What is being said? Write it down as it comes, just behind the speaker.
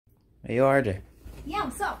Hey, yo, RJ. Yeah,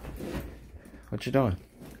 what's up? What you doing?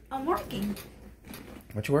 I'm working.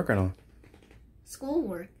 What you working on?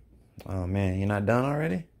 Schoolwork. Oh, man. You're not done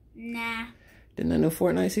already? Nah. Didn't the new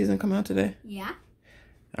Fortnite season come out today? Yeah.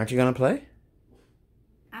 Aren't you going to play?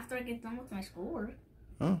 After I get done with my schoolwork.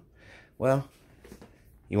 Oh. Well,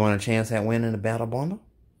 you want a chance at winning the battle bundle?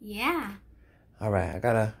 Yeah. All right. I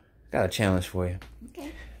got a challenge for you.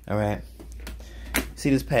 Okay. All right. See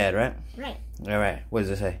this pad, right? Right. All right. What does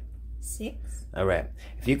it say? 6. All right.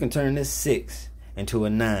 If you can turn this 6 into a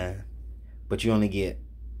 9, but you only get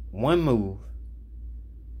one move,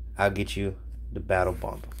 I'll get you the battle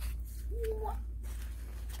bundle. What?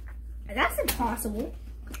 That's impossible.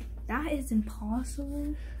 That is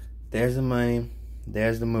impossible. There's the money.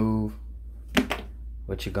 There's the move.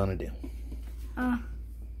 What you gonna do?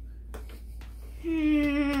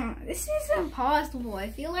 This is impossible. I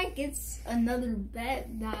feel like it's another bet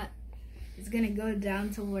that is gonna go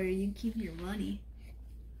down to where you keep your money.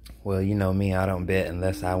 Well, you know me. I don't bet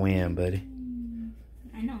unless I win, buddy.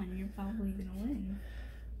 I know, and you're probably gonna win.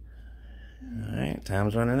 All right,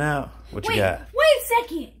 time's running out. What you got? Wait a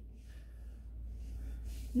second.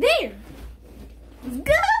 There. Let's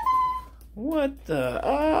go. What the?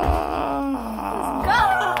 Oh,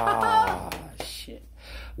 shit.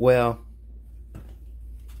 Well,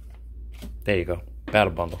 there you go.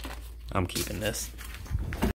 Battle bundle. I'm keeping this.